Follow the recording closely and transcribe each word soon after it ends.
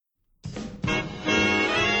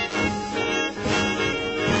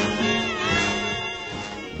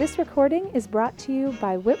This recording is brought to you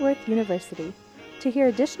by Whitworth University. To hear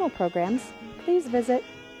additional programs, please visit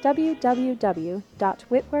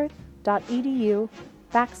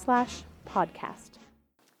www.whitworth.edu/podcast.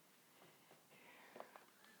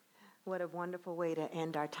 What a wonderful way to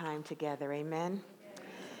end our time together, amen?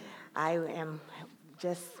 I am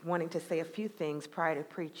just wanting to say a few things prior to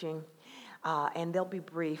preaching, and they'll be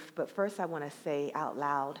brief, but first I want to say out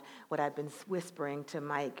loud what I've been whispering to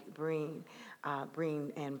Mike Breen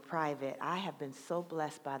in private. I have been so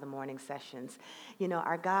blessed by the morning sessions. You know,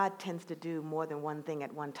 our God tends to do more than one thing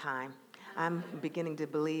at one time. I'm beginning to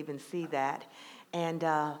believe and see that, and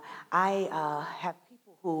I have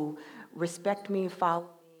people who respect me,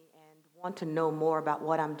 follow want to know more about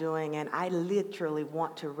what I'm doing, and I literally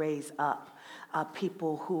want to raise up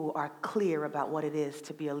people who are clear about what it is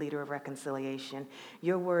to be a leader of reconciliation.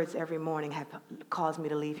 Your words every morning have caused me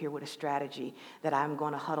to leave here with a strategy that I'm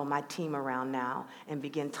going to huddle my team around now and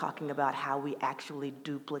begin talking about how we actually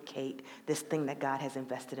duplicate this thing that God has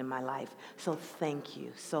invested in my life. So thank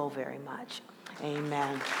you so very much.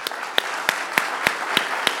 Amen.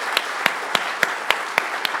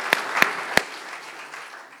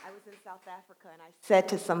 South Africa, and I said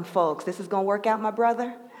to some folks, this is going to work out, my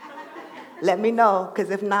brother? Let me know, because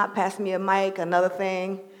if not, pass me a mic, another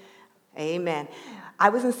thing. Amen. I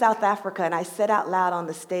was in South Africa, and I said out loud on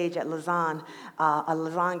the stage at Lausanne, a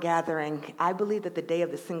Lausanne gathering, I believe that the day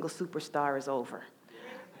of the single superstar is over.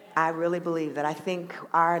 I really believe that. I think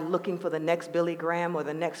our looking for the next Billy Graham or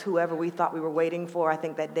the next whoever we thought we were waiting for, I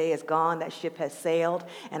think that day is gone, that ship has sailed,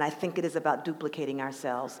 and I think it is about duplicating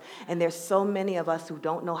ourselves. And there's so many of us who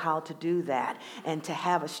don't know how to do that, and to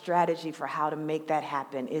have a strategy for how to make that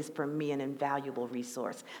happen is, for me, an invaluable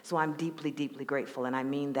resource. So I'm deeply, deeply grateful, and I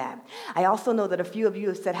mean that. I also know that a few of you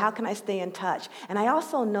have said, how can I stay in touch? And I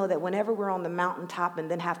also know that whenever we're on the mountaintop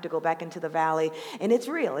and then have to go back into the valley, and it's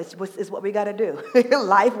real, it's what we got to do.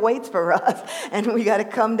 Life waits for us, and we got to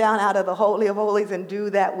come down out of the Holy of Holies and do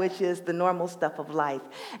that which is the normal stuff of life.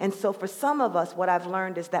 And so for some of us, what I've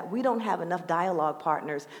learned is that we don't have enough dialogue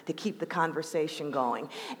partners to keep the conversation going.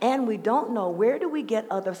 And we don't know, where do we get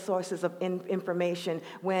other sources of information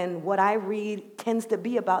when what I read tends to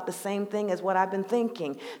be about the same thing as what I've been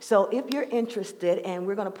thinking. So if you're interested, and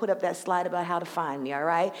we're going to put up that slide about how to find me, all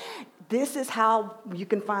right? This is how you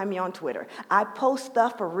can find me on Twitter. I post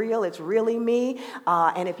stuff for real. It's really me.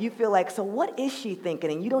 And if you feel like, so what is she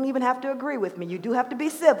thinking? And you don't even have to agree with me. You do have to be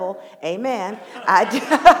civil. Amen.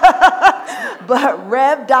 But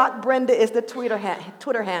Rev Doc Brenda is the Twitter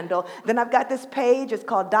handle. Then I've got this page. It's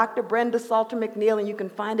called Dr. Brenda Salter McNeil, and you can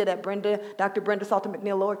find it at Dr. Brenda Salter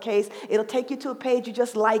McNeil, lowercase. It'll take you to a page. You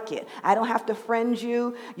just like it. I don't have to friend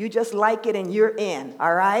you. You just like it, and you're in,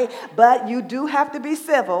 all right? But you do have to be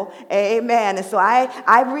civil. Amen. And so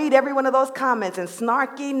I read every one of those comments, and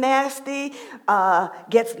snarky, nasty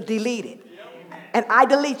gets deleted. And I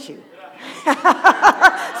delete you.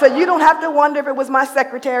 So you don't have to wonder if it was my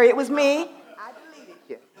secretary. It was me. I deleted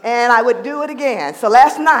you. And I would do it again. So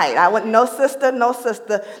last night, I went, no sister.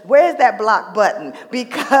 Where's that block button?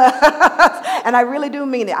 Because, and I really do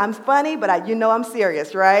mean it. I'm funny, but I'm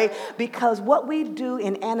serious, right? Because what we do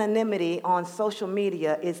in anonymity on social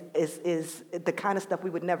media is the kind of stuff we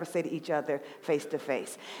would never say to each other face to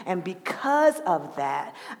face. And because of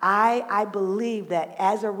that, I believe that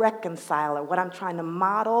as a reconciler, what I'm trying to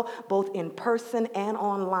model both in person and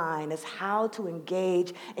online is how to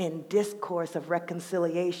engage in discourse of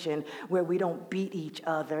reconciliation, where we don't beat each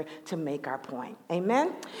other to make our point.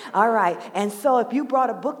 Amen? All right. And so if you brought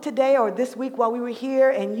a book today or this week while we were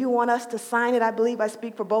here and you want us to sign it, I believe I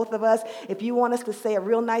speak for both of us. If you want us to say a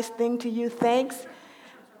real nice thing to you, thanks.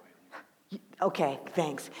 Okay,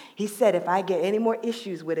 thanks. He said if I get any more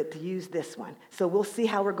issues with it, to use this one. So we'll see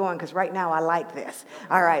how we're going, because right now I like this.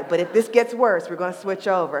 All right, but if this gets worse, we're going to switch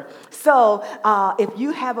over. So if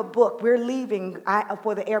you have a book, we're leaving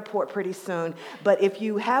for the airport pretty soon. But if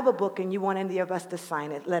you have a book and you want any of us to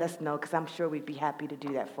sign it, let us know, because I'm sure we'd be happy to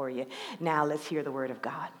do that for you. Now let's hear the word of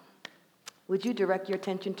God. Would you direct your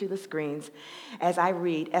attention to the screens as I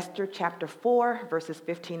read Esther chapter 4, verses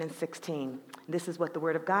 15 and 16. This is what the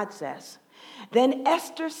word of God says. Then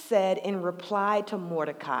Esther said in reply to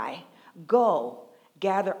Mordecai, "Go,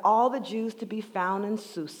 gather all the Jews to be found in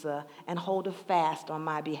Susa and hold a fast on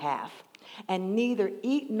my behalf, and neither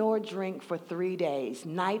eat nor drink for 3 days,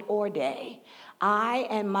 night or day. I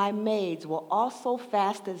and my maids will also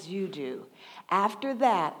fast as you do. After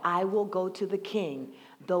that, I will go to the king,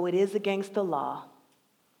 though it is against the law.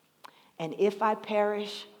 And if I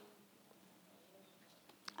perish,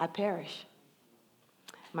 I perish."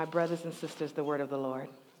 My brothers and sisters, the word of the Lord.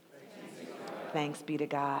 Thanks be to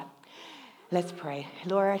God. Let's pray.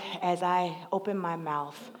 Lord, as I open my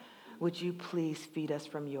mouth, would you please feed us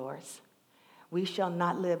from yours? We shall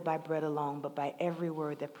not live by bread alone, but by every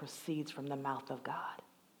word that proceeds from the mouth of God.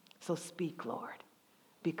 So speak, Lord,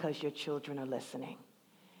 because your children are listening.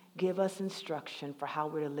 Give us instruction for how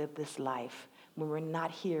we're to live this life when we're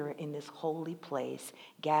not here in this holy place,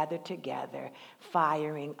 gathered together,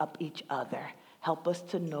 firing up each other. Help us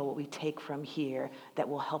to know what we take from here that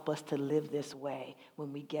will help us to live this way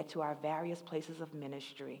when we get to our various places of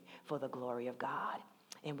ministry for the glory of God.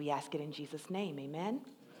 And we ask it in Jesus' name, amen?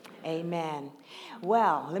 Amen.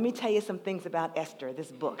 Well, let me tell you some things about Esther,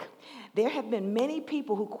 this book. There have been many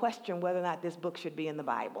people who question whether or not this book should be in the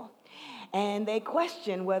Bible. And they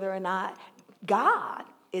question whether or not God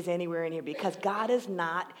is anywhere in here because God is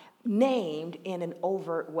not named in an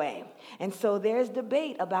overt way. And so there's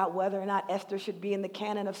debate about whether or not Esther should be in the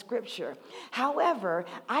canon of Scripture. However,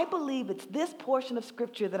 I believe it's this portion of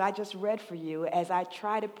Scripture that I just read for you as I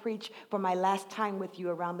try to preach for my last time with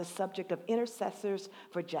you around the subject of intercessors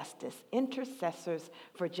for justice. Intercessors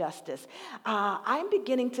for justice. I'm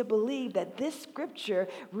beginning to believe that this Scripture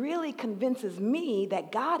really convinces me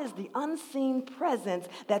that God is the unseen presence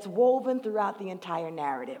that's woven throughout the entire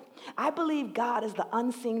narrative. I believe God is the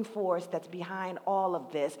unseen force that's behind all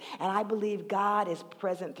of this, and I believe God is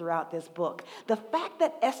present throughout this book. The fact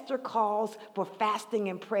that Esther calls for fasting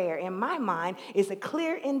and prayer, in my mind, is a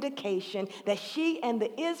clear indication that she and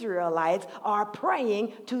the Israelites are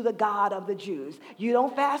praying to the God of the Jews. You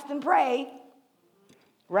don't fast and pray,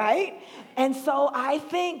 right? And so I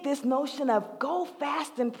think this notion of go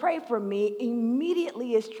fast and pray for me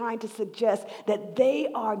immediately is trying to suggest that they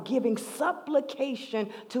are giving supplication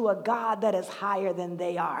to a God that is higher than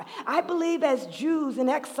they are. I believe as Jews in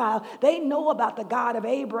exile, they know about the God of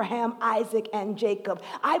Abraham, Isaac, and Jacob.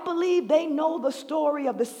 I believe they know the story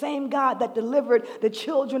of the same God that delivered the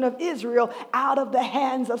children of Israel out of the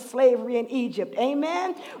hands of slavery in Egypt.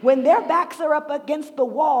 Amen? When their backs are up against the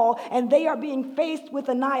wall and they are being faced with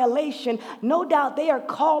annihilation, no doubt they are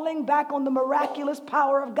calling back on the miraculous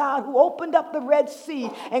power of God who opened up the Red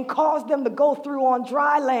Sea and caused them to go through on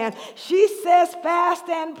dry land. She says, fast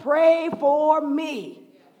and pray for me.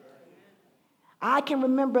 I can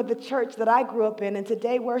remember the church that I grew up in, and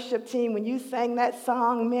today worship team, when you sang that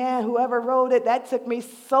song, man, whoever wrote it, that took me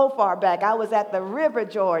so far back. I was at the River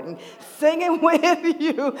Jordan singing with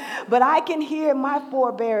you, but I can hear my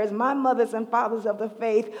forebears, my mothers and fathers of the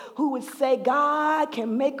faith, who would say, God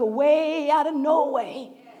can make a way out of no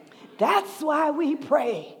way. That's why we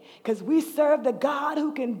pray, because we serve the God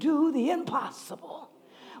who can do the impossible.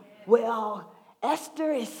 Well,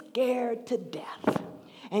 Esther is scared to death.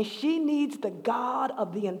 And she needs the God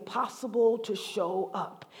of the impossible to show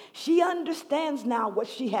up. She understands now what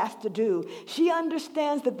she has to do. She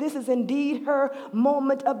understands that this is indeed her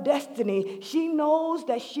moment of destiny. She knows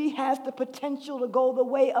that she has the potential to go the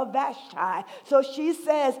way of Vashti. So she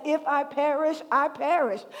says, if I perish, I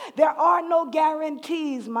perish. There are no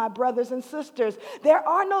guarantees, my brothers and sisters. There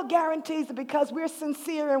are no guarantees that because we're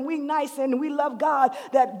sincere and we nice and we love God,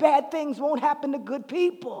 that bad things won't happen to good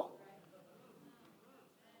people.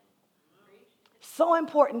 So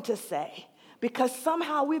important to say, because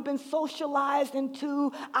somehow we've been socialized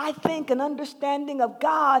into, I think, an understanding of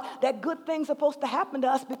God that good things are supposed to happen to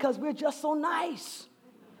us because we're just so nice.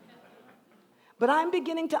 But I'm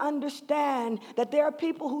beginning to understand that there are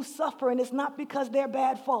people who suffer, and it's not because they're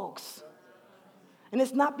bad folks. And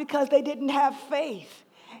it's not because they didn't have faith.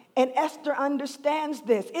 And Esther understands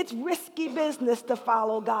this. It's risky business to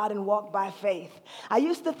follow God and walk by faith. I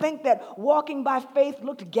used to think that walking by faith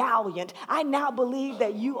looked gallant. I now believe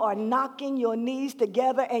that you are knocking your knees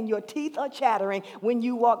together and your teeth are chattering when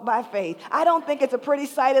you walk by faith. I don't think it's a pretty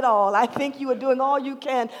sight at all. I think you are doing all you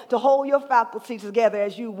can to hold your faculties together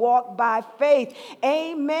as you walk by faith.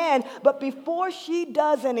 Amen. But before she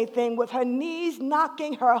does anything, with her knees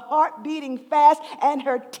knocking, her heart beating fast, and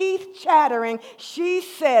her teeth chattering, she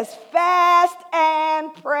says, fast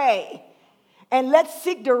and pray. And let's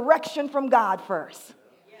seek direction from God first.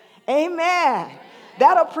 Amen.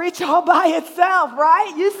 That'll preach all by itself,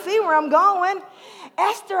 right? You see where I'm going.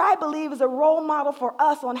 Esther, I believe, is a role model for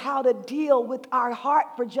us on how to deal with our heart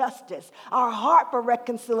for justice, our heart for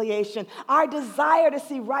reconciliation, our desire to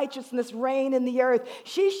see righteousness reign in the earth.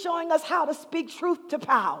 She's showing us how to speak truth to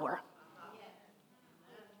power.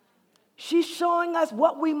 She's showing us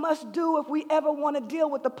what we must do if we ever want to deal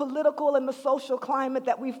with the political and the social climate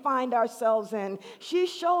that we find ourselves in. She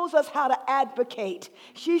shows us how to advocate.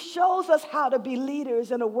 She shows us how to be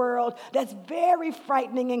leaders in a world that's very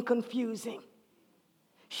frightening and confusing.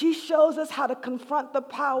 She shows us how to confront the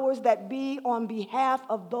powers that be on behalf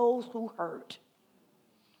of those who hurt.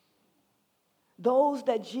 those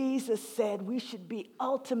that Jesus said we should be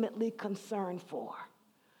ultimately concerned for.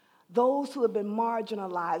 Those who have been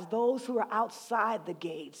marginalized, those who are outside the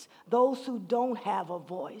gates, those who don't have a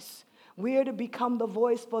voice. We are to become the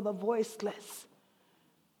voice for the voiceless.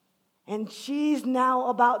 And she's now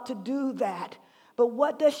about to do that. But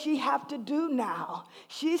what does she have to do now?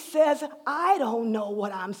 She says, I don't know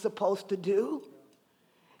what I'm supposed to do.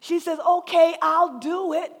 She says, okay, I'll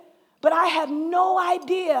do it, but I have no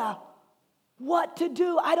idea what to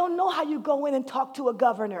do. I don't know how you go in and talk to a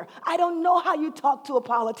governor. I don't know how you talk to a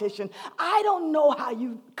politician. I don't know how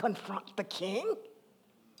you confront the king.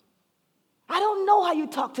 I don't know how you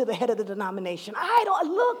talk to the head of the denomination.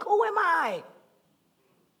 Look, who am I?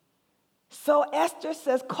 So Esther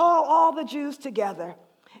says, call all the Jews together,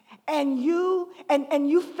 and you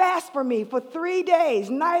fast for me for 3 days,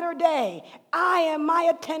 night or day. I and my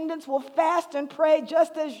attendants will fast and pray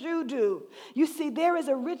just as you do. You see, there is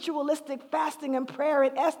a ritualistic fasting and prayer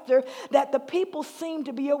in Esther that the people seem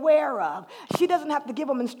to be aware of. She doesn't have to give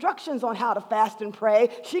them instructions on how to fast and pray.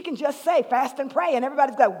 She can just say, fast and pray, and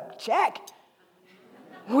everybody's like, check.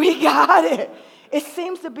 We got it. It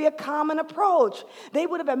seems to be a common approach. They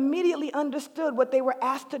would have immediately understood what they were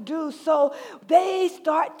asked to do. So they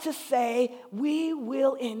start to say, we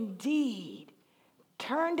will indeed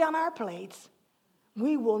turn down our plates.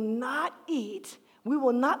 We will not eat. We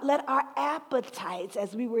will not let our appetites,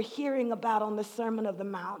 as we were hearing about on the Sermon on the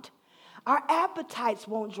Mount, our appetites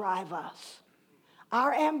won't drive us.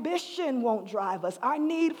 Our ambition won't drive us. Our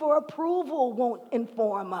need for approval won't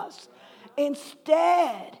inform us.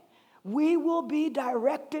 Instead, we will be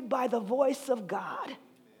directed by the voice of God.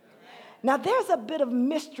 Now, there's a bit of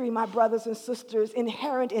mystery, my brothers and sisters,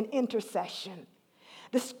 inherent in intercession.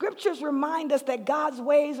 The scriptures remind us that God's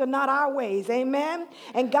ways are not our ways, amen?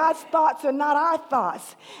 And God's thoughts are not our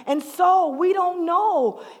thoughts. And so we don't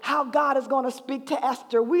know how God is going to speak to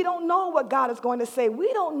Esther. We don't know what God is going to say.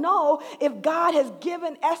 We don't know if God has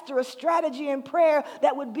given Esther a strategy in prayer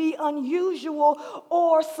that would be unusual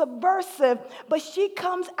or subversive. But she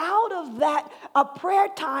comes out of that a prayer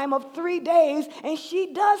time of 3 days, and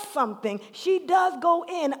she does something. She does go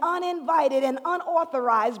in uninvited and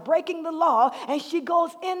unauthorized, breaking the law, and she goes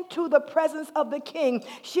into the presence of the king.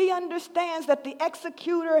 She understands that the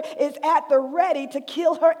executor is at the ready to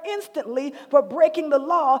kill her instantly for breaking the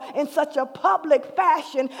law in such a public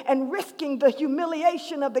fashion and risking the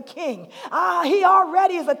humiliation of the king. He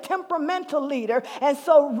already is a temperamental leader, and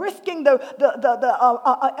so risking the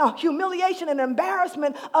humiliation and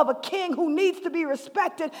embarrassment of a king who needs to be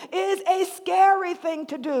respected is a scary thing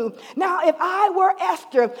to do. Now, if I were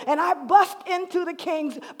Esther and I bust into the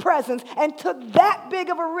king's presence and took that big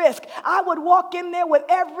of a risk, I would walk in there with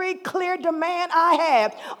every clear demand I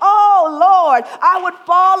have. Oh, Lord, I would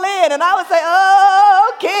fall in and I would say,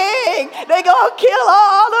 oh, king, they're going to kill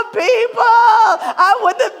all the people. I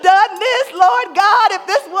wouldn't have done this, Lord God, if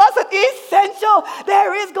this wasn't essential.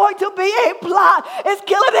 There is going to be a plot. It's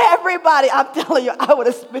killing everybody. I'm telling you, I would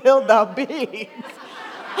have spilled the beans.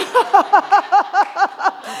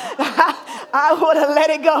 I would have let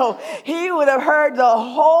it go. He would have heard the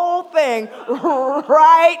whole thing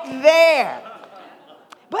right there.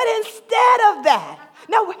 But instead of that,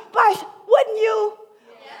 now, wouldn't you?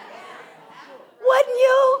 Wouldn't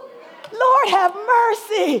you? Lord have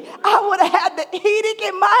mercy. I would have had the edict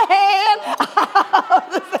in my hand.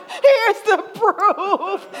 Here's the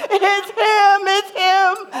proof. It's him.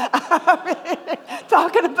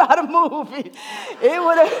 Talking about a movie. It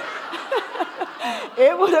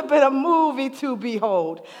would have been a movie to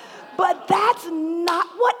behold. But that's not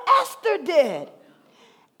what Esther did.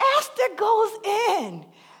 Esther goes in,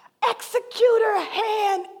 executor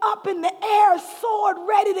hand up in the air, sword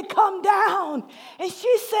ready to come down. And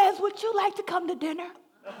she says, would you like to come to dinner?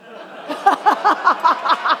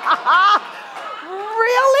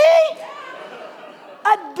 Really?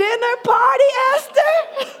 A dinner party, Esther?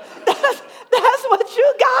 That's what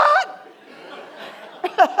you got?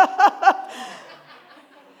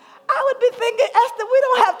 I would be thinking, Esther, we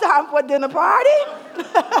don't have time for a dinner party.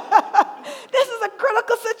 This is a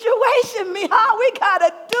critical situation, Mihal. We got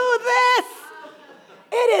to do this.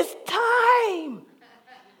 It is time.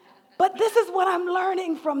 But this is what I'm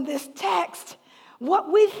learning from this text. What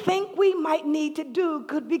we think we might need to do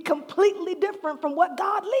could be completely different from what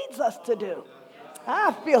God leads us to do.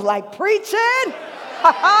 I feel like preaching.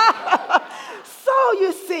 So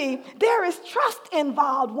you see, there is trust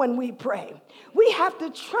involved when we pray. We have to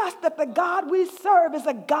trust that the God we serve is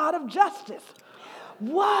a God of justice.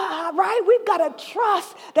 Wow, right? We've got to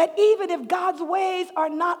trust that even if God's ways are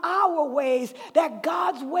not our ways, that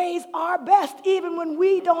God's ways are best, even when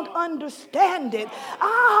we don't understand it.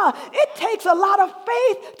 It takes a lot of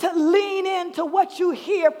faith to lean into what you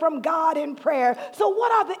hear from God in prayer. So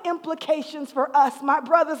what are the implications for us, my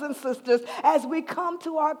brothers and sisters, as we come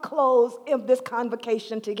to our close of this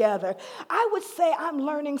convocation together? I would say I'm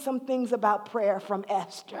learning some things about prayer from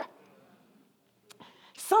Esther.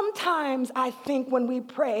 Sometimes I think when we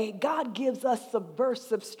pray, God gives us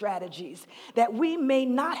subversive strategies that we may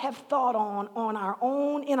not have thought on our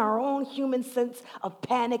own, in our own human sense of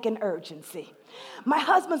panic and urgency. My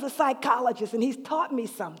husband's a psychologist, and he's taught me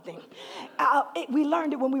something. We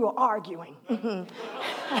learned it when we were arguing.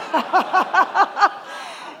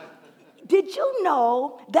 Did you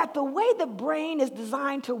know that the way the brain is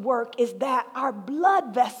designed to work is that our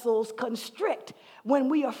blood vessels constrict when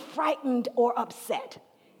we are frightened or upset?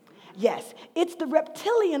 Yes, it's the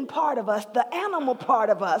reptilian part of us, the animal part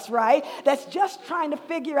of us, right? That's just trying to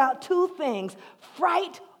figure out two things,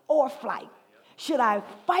 fright or flight. Should I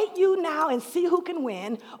fight you now and see who can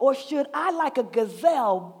win, or should I, like a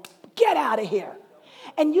gazelle, get out of here?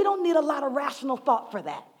 And you don't need a lot of rational thought for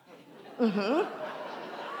that.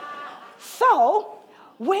 So,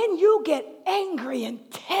 when you get angry and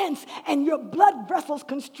tense and your blood vessels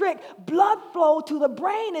constrict, blood flow to the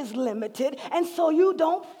brain is limited, and so you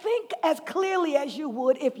don't think as clearly as you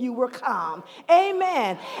would if you were calm.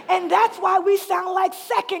 Amen. And that's why we sound like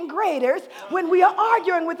second graders when we are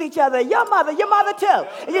arguing with each other. Your mother too.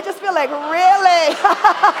 And you just feel like, really?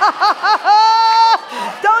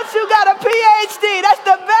 Don't you got a PhD? That's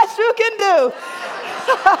the best you can do.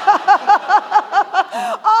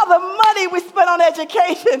 All the money we spent on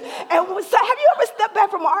education. And so have you ever stepped back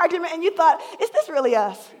from an argument and you thought, is this really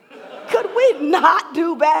us? Could we not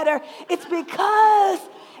do better? It's because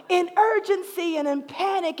in urgency and in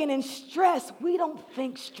panic and in stress, we don't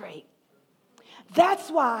think straight. That's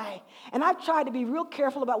why, and I've tried to be real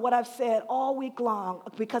careful about what I've said all week long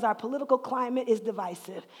because our political climate is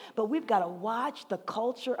divisive. But we've got to watch the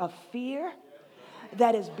culture of fear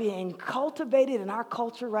that is being cultivated in our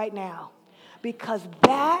culture right now, because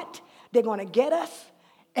they're going to get us,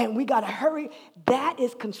 and we got to hurry. That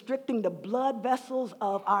is constricting the blood vessels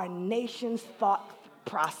of our nation's thought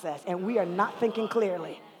process, and we are not thinking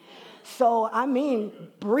clearly. So,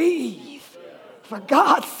 breathe. For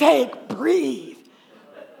God's sake, breathe.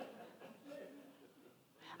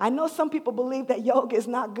 I know some people believe that yoga is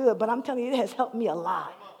not good, but I'm telling you, it has helped me a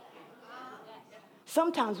lot.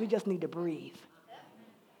 Sometimes we just need to breathe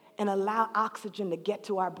and allow oxygen to get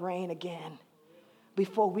to our brain again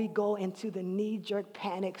before we go into the knee-jerk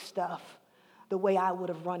panic stuff the way I would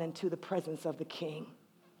have run into the presence of the King.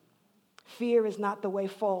 Fear is not the way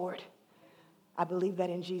forward. I believe that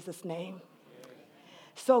in Jesus' name.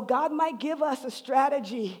 So God might give us a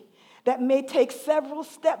strategy that may take several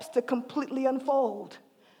steps to completely unfold.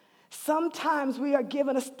 Sometimes we are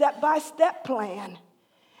given a step-by-step plan,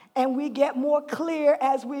 and we get more clear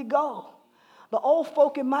as we go. The old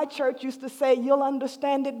folk in my church used to say, you'll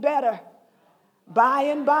understand it better by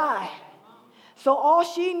and by. So all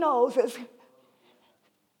she knows is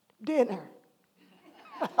dinner.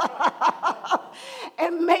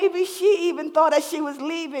 And maybe she even thought that she was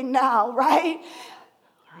leaving now, right?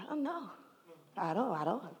 I don't know.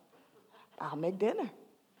 I'll make dinner.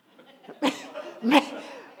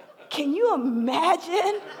 Can you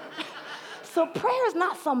imagine? So prayer is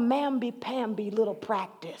not some mamby-pamby little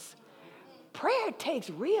practice. Prayer takes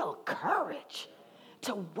real courage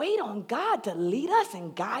to wait on God to lead us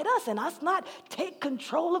and guide us, and us not take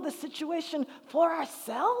control of the situation for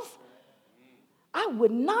ourselves. I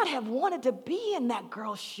would not have wanted to be in that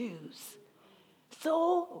girl's shoes.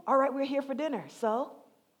 So, all right, we're here for dinner. So,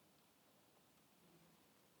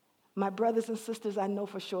 my brothers and sisters, I know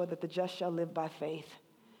for sure that the just shall live by faith.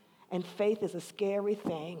 And faith is a scary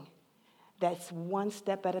thing that's one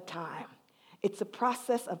step at a time. It's a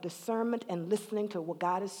process of discernment and listening to what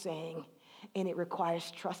God is saying, and it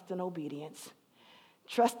requires trust and obedience.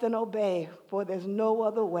 Trust and obey, for there's no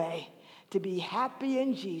other way to be happy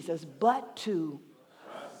in Jesus but to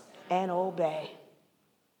trust and obey.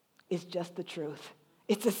 It's just the truth.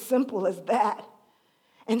 It's as simple as that.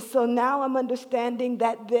 And so now I'm understanding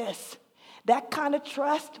that kind of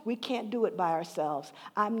trust, we can't do it by ourselves.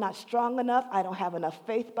 I'm not strong enough. I don't have enough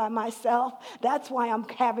faith by myself. That's why I'm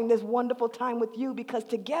having this wonderful time with you, because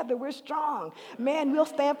together we're strong. Man, we'll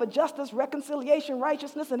stand for justice, reconciliation,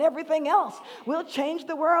 righteousness, and everything else. We'll change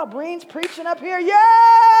the world. Breen's preaching up here.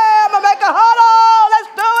 Yeah, I'm going to make a huddle.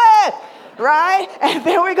 Let's do it. Right? And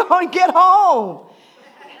then we're going to get home.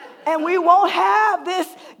 And we won't have this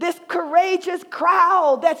this courageous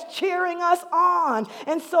crowd that's cheering us on.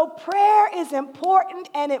 And so prayer is important,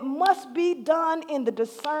 and it must be done in the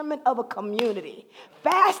discernment of a community.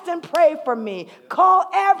 Fast and pray for me. Call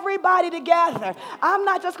everybody together. I'm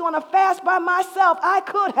not just going to fast by myself. I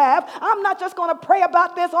could have. I'm not just going to pray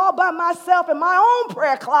about this all by myself in my own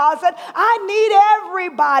prayer closet. I need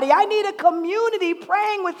everybody. I need a community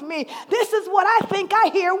praying with me. This is what I think I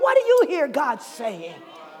hear. What do you hear God saying?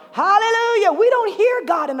 Hallelujah. We don't hear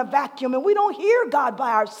God in a vacuum, and we don't hear God by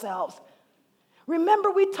ourselves. Remember,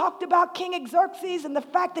 we talked about King Xerxes and the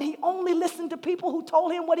fact that he only listened to people who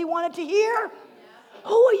told him what he wanted to hear?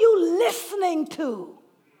 Who are you listening to?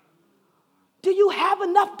 Do you have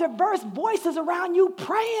enough diverse voices around you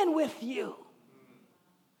praying with you?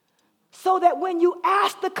 So that when you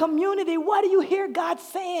ask the community, what do you hear God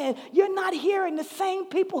saying? You're not hearing the same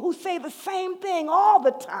people who say the same thing all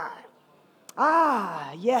the time.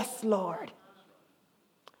 Ah, yes, Lord.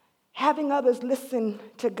 Having others listen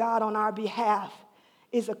to God on our behalf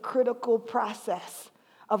is a critical process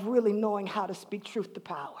of really knowing how to speak truth to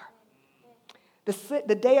power.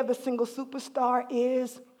 The day of the single superstar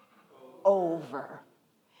is over.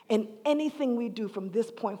 And anything we do from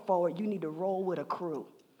this point forward, you need to roll with a crew.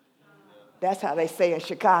 That's how they say in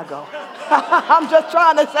Chicago. I'm just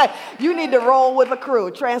trying to say, you need to roll with a crew.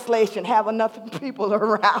 Translation, have enough people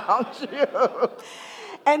around you.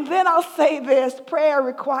 And then I'll say this, prayer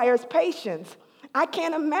requires patience. I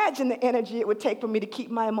can't imagine the energy it would take for me to keep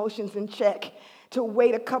my emotions in check, to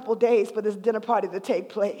wait a couple days for this dinner party to take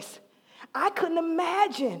place. I couldn't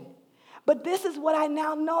imagine. But this is what I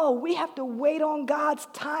now know. We have to wait on God's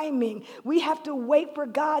timing. We have to wait for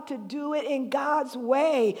God to do it in God's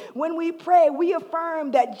way. When we pray, we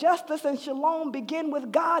affirm that justice and shalom begin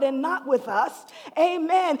with God and not with us.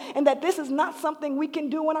 Amen. And that this is not something we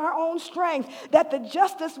can do in our own strength. That the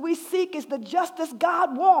justice we seek is the justice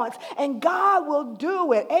God wants, and God will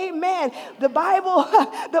do it. Amen. The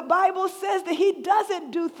Bible says that he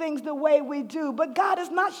doesn't do things the way we do, but God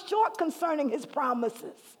is not short concerning his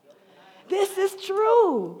promises. This is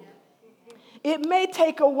true. It may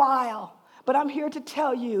take a while, but I'm here to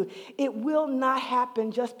tell you, it will not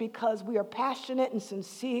happen just because we are passionate and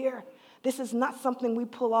sincere. This is not something we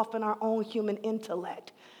pull off in our own human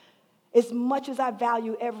intellect. As much as I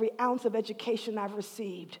value every ounce of education I've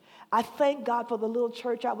received, I thank God for the little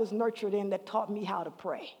church I was nurtured in that taught me how to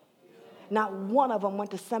pray. Not one of them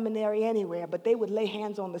went to seminary anywhere, but they would lay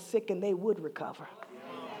hands on the sick and they would recover.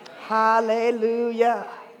 Hallelujah.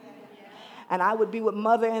 And I would be with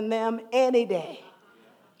Mother and them any day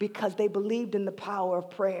because they believed in the power of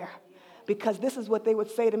prayer. Because this is what they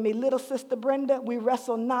would say to me, little sister Brenda, we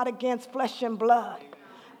wrestle not against flesh and blood,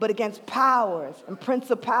 but against powers and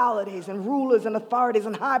principalities and rulers and authorities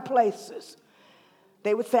in high places.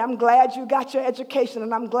 They would say, I'm glad you got your education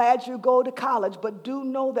and I'm glad you go to college, but do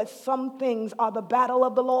know that some things are the battle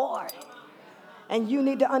of the Lord. And you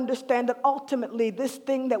need to understand that ultimately this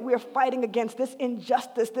thing that we're fighting against, this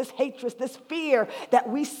injustice, this hatred, this fear that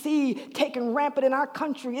we see taking rampant in our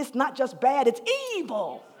country, it's not just bad, it's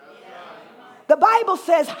evil. The Bible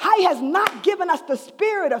says, he has not given us the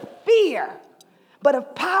spirit of fear, but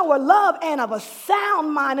of power, love, and of a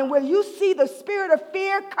sound mind. And where you see the spirit of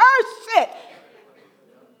fear, curse it.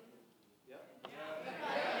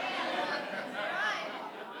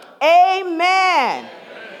 Amen.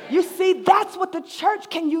 You see, that's what the church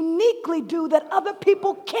can uniquely do that other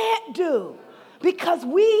people can't do. Because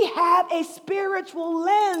we have a spiritual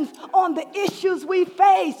lens on the issues we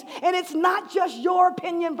face. And it's not just your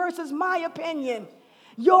opinion versus my opinion.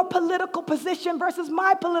 Your political position versus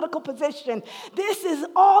my political position. This is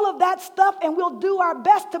all of that stuff, and we'll do our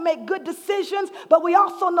best to make good decisions. But we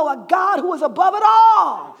also know a God who is above it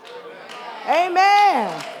all.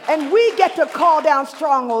 Amen. And we get to call down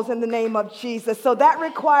strongholds in the name of Jesus. So that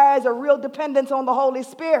requires a real dependence on the Holy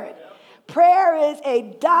Spirit. Prayer is a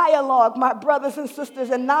dialogue, my brothers and sisters,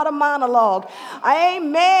 and not a monologue.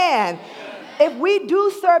 Amen. If we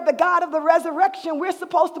do serve the God of the resurrection, we're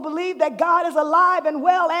supposed to believe that God is alive and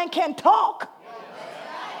well and can talk.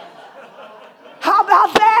 How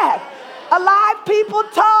about that? Alive people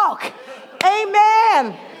talk.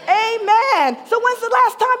 Amen. Amen. So when's the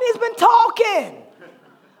last time he's been talking?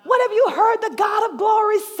 What have you heard the God of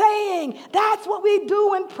glory saying? That's what we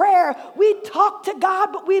do in prayer. We talk to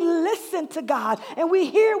God, but we listen to God, and we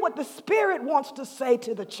hear what the Spirit wants to say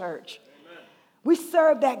to the church. Amen. We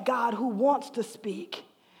serve that God who wants to speak.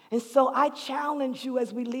 And so I challenge you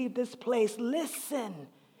as we leave this place, listen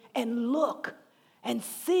and look and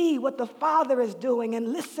see what the Father is doing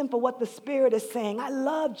and listen for what the Spirit is saying. I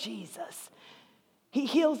love Jesus. He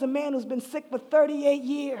heals a man who's been sick for 38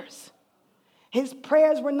 years. His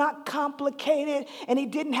prayers were not complicated, and he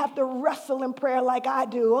didn't have to wrestle in prayer like I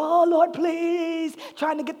do. Oh, Lord, please,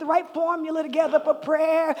 trying to get the right formula together for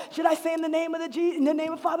prayer. Should I say in the name of in the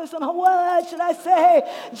name of Father, Son, or what should I say?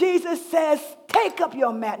 Jesus says, take up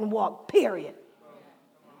your mat and walk, period.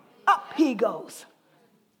 Up he goes.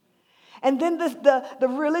 And then the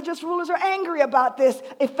religious rulers are angry about this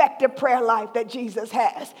effective prayer life that Jesus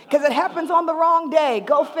has because it happens on the wrong day.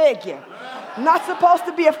 Go figure. Not supposed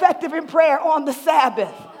to be effective in prayer on the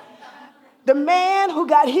Sabbath. The man who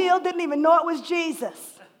got healed didn't even know it was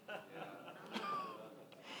Jesus.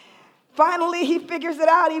 Finally, he figures it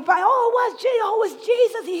out. He finds, it was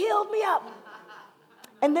Jesus. He healed me up.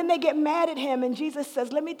 And then they get mad at him, and Jesus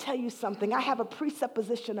says, let me tell you something. I have a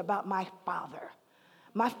presupposition about my Father.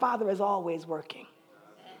 My Father is always working,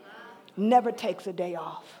 never takes a day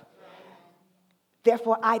off.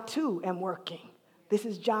 Therefore, I too am working. This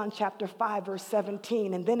is John chapter 5, verse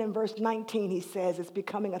 17. And then in verse 19, he says, it's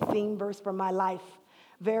becoming a theme verse for my life.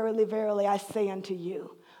 Verily, verily, I say unto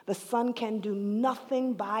you, the Son can do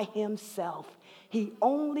nothing by himself. He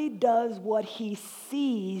only does what he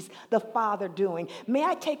sees the Father doing. May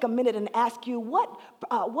I take a minute and ask you,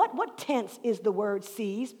 what tense is the word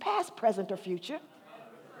sees? Past, present, or future?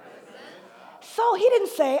 So he didn't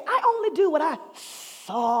say, I only do what I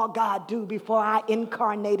saw God do before I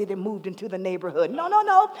incarnated and moved into the neighborhood.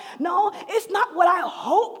 No, it's not what I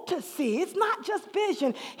hope to see. It's not just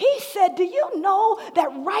vision. He said, do you know that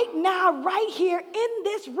right now, right here in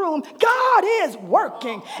this room, God is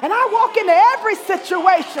working. And I walk into every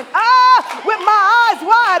situation, with my eyes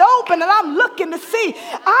wide open, and I'm looking to see.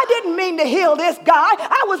 I didn't mean to heal this guy.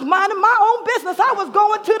 I was minding my own business. I was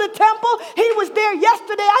going to the temple. He was there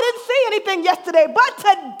yesterday. I didn't see anything yesterday. But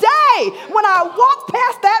today, when I walked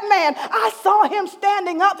past that man, I saw him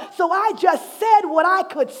standing up, so I just said what I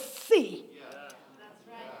could see.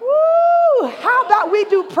 Woo! How about we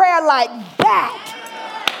do prayer like that?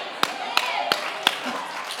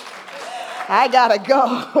 I gotta go.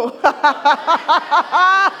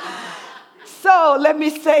 So let me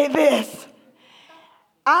say this.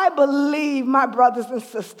 I believe, my brothers and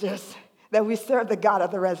sisters, that we serve the God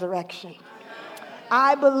of the resurrection.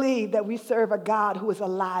 I believe that we serve a God who is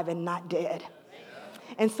alive and not dead.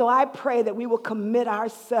 And so I pray that we will commit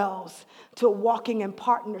ourselves to walking in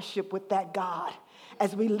partnership with that God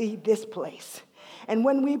as we leave this place. And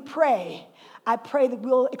when we pray, I pray that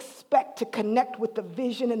we'll expect to connect with the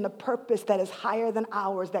vision and the purpose that is higher than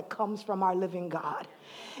ours that comes from our living God.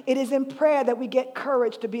 It is in prayer that we get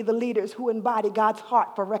courage to be the leaders who embody God's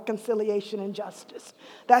heart for reconciliation and justice.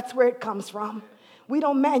 That's where it comes from. We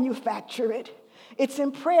don't manufacture it. It's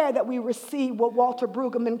in prayer that we receive what Walter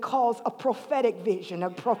Brueggemann calls a prophetic vision, a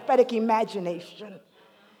prophetic imagination.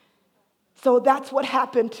 So that's what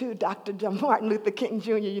happened to Dr. Martin Luther King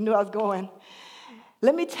Jr. You knew I was going.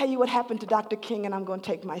 Let me tell you what happened to Dr. King, and I'm going to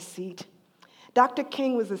take my seat. Dr.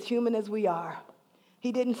 King was as human as we are.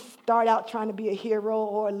 He didn't start out trying to be a hero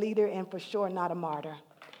or a leader, and for sure not a martyr.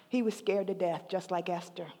 He was scared to death, just like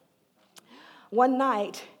Esther. One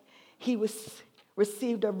night, he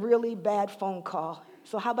received a really bad phone call.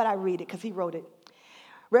 So how about I read it, because he wrote it.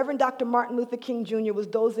 Reverend Dr. Martin Luther King Jr. was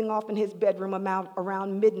dozing off in his bedroom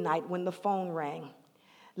around midnight when the phone rang.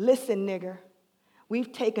 Listen, nigger,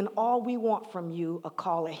 we've taken all we want from you, a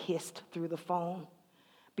caller hissed through the phone.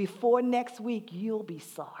 Before next week, you'll be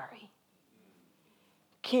sorry.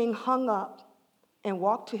 King hung up and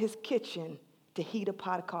walked to his kitchen to heat a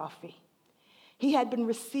pot of coffee. He had been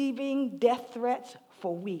receiving death threats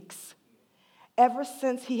for weeks, ever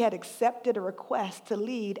since he had accepted a request to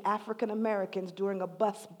lead African Americans during a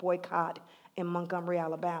bus boycott in Montgomery,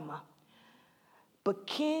 Alabama. But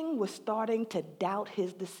King was starting to doubt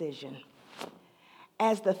his decision.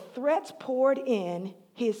 As the threats poured in,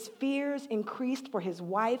 his fears increased for his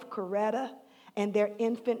wife, Coretta, and their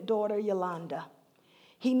infant daughter, Yolanda.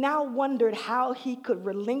 He now wondered how he could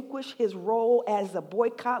relinquish his role as a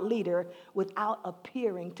boycott leader without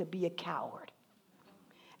appearing to be a coward.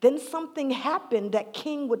 Then something happened that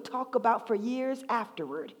King would talk about for years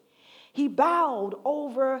afterward. He bowed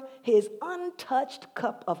over his untouched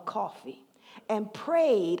cup of coffee and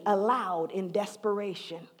prayed aloud in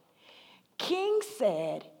desperation. King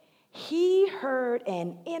said he heard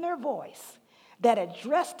an inner voice that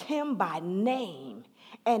addressed him by name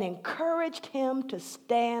and encouraged him to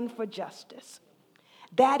stand for justice.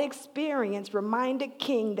 That experience reminded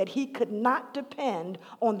King that he could not depend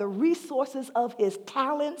on the resources of his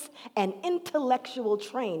talents and intellectual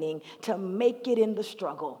training to make it in the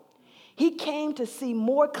struggle. He came to see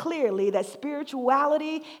more clearly that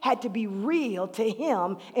spirituality had to be real to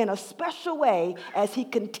him in a special way as he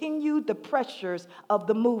continued the pressures of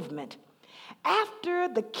the movement. After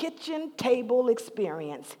the kitchen table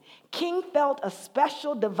experience, King felt a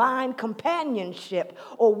special divine companionship,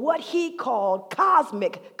 or what he called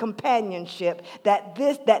cosmic companionship, that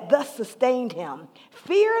thus sustained him.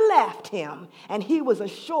 Fear left him, and he was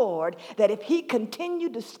assured that if he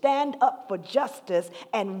continued to stand up for justice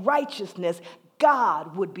and righteousness,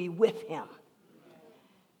 God would be with him.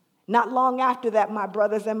 Not long after that, my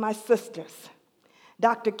brothers and my sisters,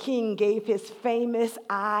 Dr. King gave his famous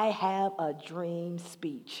 "I Have a Dream"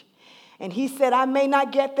 speech. And he said, I may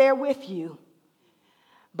not get there with you,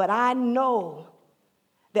 but I know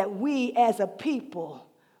that we as a people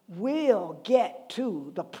will get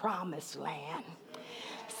to the promised land.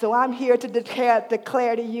 So I'm here to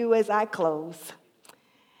declare to you as I close,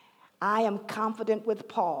 I am confident with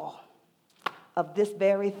Paul of this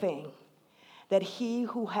very thing, that he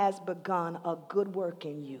who has begun a good work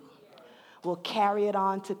in you will carry it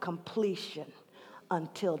on to completion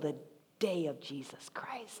until the day of Jesus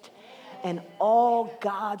Christ. And all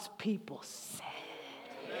God's people said,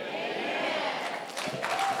 Amen.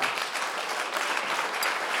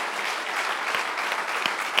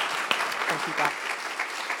 Thank you, God.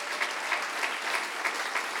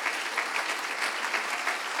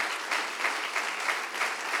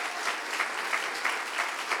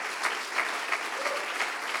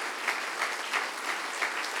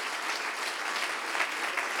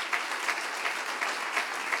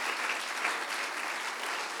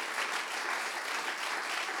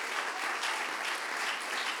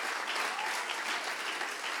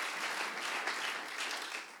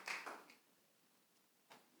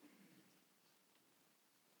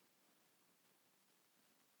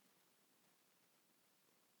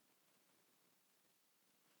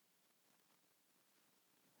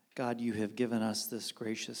 God, you have given us this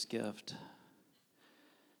gracious gift,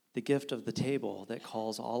 the gift of the table that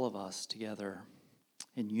calls all of us together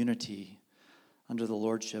in unity under the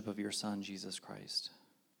lordship of your Son, Jesus Christ.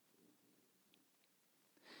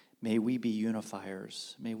 May we be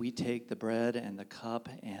unifiers. May we take the bread and the cup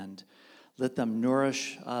and let them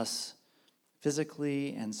nourish us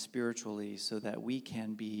physically and spiritually so that we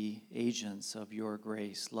can be agents of your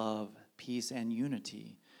grace, love, peace, and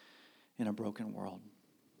unity in a broken world.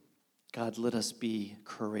 God, let us be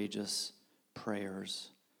courageous prayers.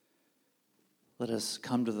 Let us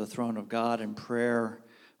come to the throne of God in prayer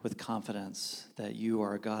with confidence that you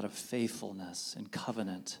are a God of faithfulness and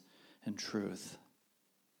covenant and truth.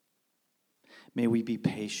 May we be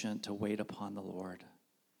patient to wait upon the Lord.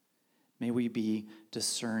 May we be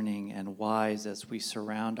discerning and wise as we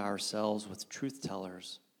surround ourselves with truth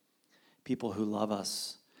tellers, people who love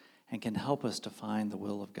us and can help us to find the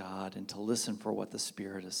will of God and to listen for what the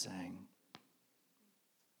Spirit is saying.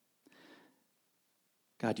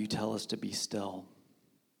 God, you tell us to be still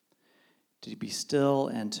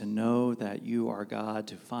and to know that you are God,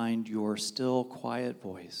 to find your still, quiet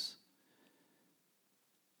voice.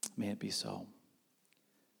 May it be so.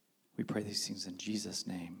 We pray these things in Jesus'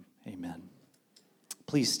 name. Amen.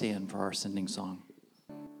 Please stand for our sending song.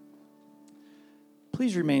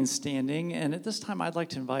 Please remain standing, and at this time I'd like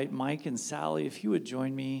to invite Mike and Sally, if you would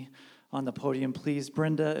join me on the podium, please.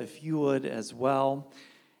 Brenda, if you would as well.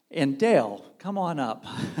 And Dale, come on up.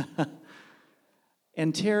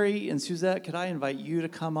 And Terry and Suzette, could I invite you to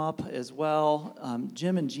come up as well?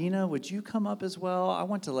 Jim and Gina, would you come up as well? I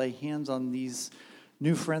want to lay hands on these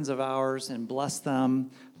new friends of ours and bless them.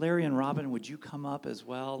 Larry and Robin, would you come up as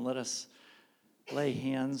well? Let us lay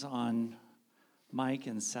hands on Mike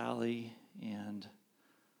and Sally and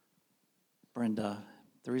Brenda.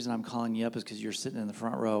 The reason I'm calling you up is because you're sitting in the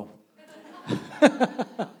front row.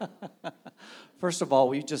 First of all,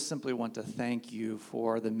 we just simply want to thank you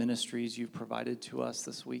for the ministries you've provided to us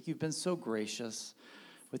this week. You've been so gracious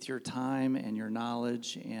with your time and your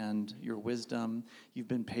knowledge and your wisdom. You've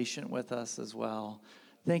been patient with us as well.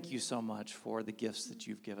 Thank you so much for the gifts that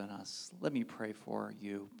you've given us. Let me pray for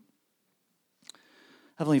you.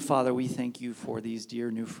 Heavenly Father, we thank you for these dear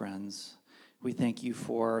new friends. We thank you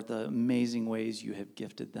for the amazing ways you have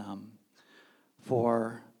gifted them,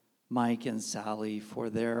 for Mike and Sally, for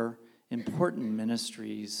their important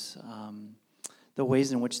ministries, the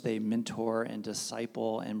ways in which they mentor and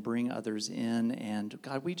disciple and bring others in. And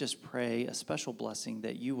God, we just pray a special blessing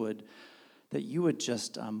that you would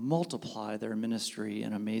just multiply their ministry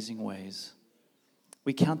in amazing ways.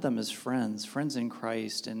 We count them as friends in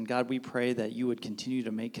Christ. And God, we pray that you would continue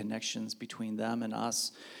to make connections between them and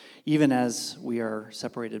us, even as we are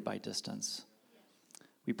separated by distance.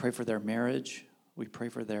 We pray for their marriage. We pray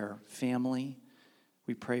for their family.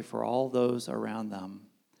 We pray for all those around them.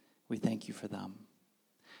 We thank you for them.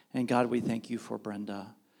 And God, we thank you for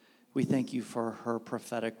Brenda. We thank you for her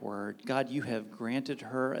prophetic word. God, you have granted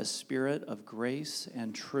her a spirit of grace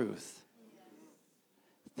and truth.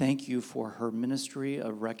 Thank you for her ministry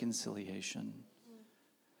of reconciliation.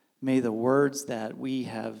 May the words that we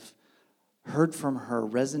have heard from her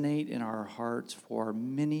resonate in our hearts for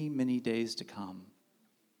many, many days to come.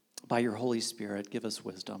 By your Holy Spirit, give us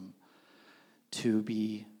wisdom to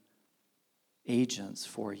be agents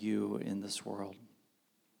for you in this world.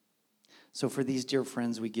 So for these dear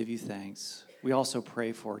friends, we give you thanks. We also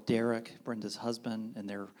pray for Derek, Brenda's husband, and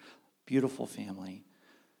their beautiful family.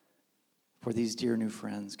 For these dear new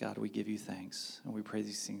friends, God, we give you thanks. And we pray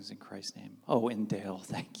these things in Christ's name. Oh, and Dale,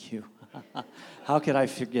 thank you. How could I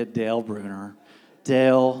forget Dale Bruner?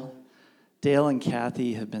 Dale and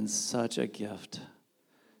Kathy have been such a gift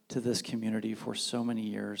to this community for so many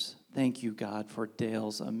years. Thank you, God, for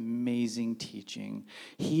Dale's amazing teaching.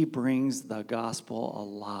 He brings the gospel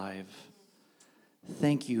alive.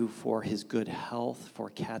 Thank you for his good health, for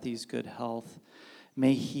Kathy's good health.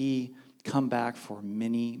 May he come back for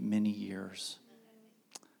many, many years.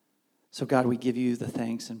 So, God, we give you the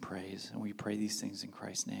thanks and praise, and we pray these things in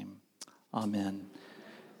Christ's name. Amen.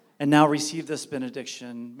 And now receive this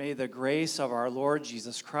benediction. May the grace of our Lord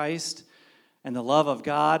Jesus Christ and the love of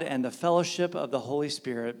God and the fellowship of the Holy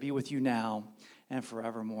Spirit be with you now and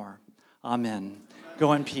forevermore. Amen.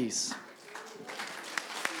 Go in peace.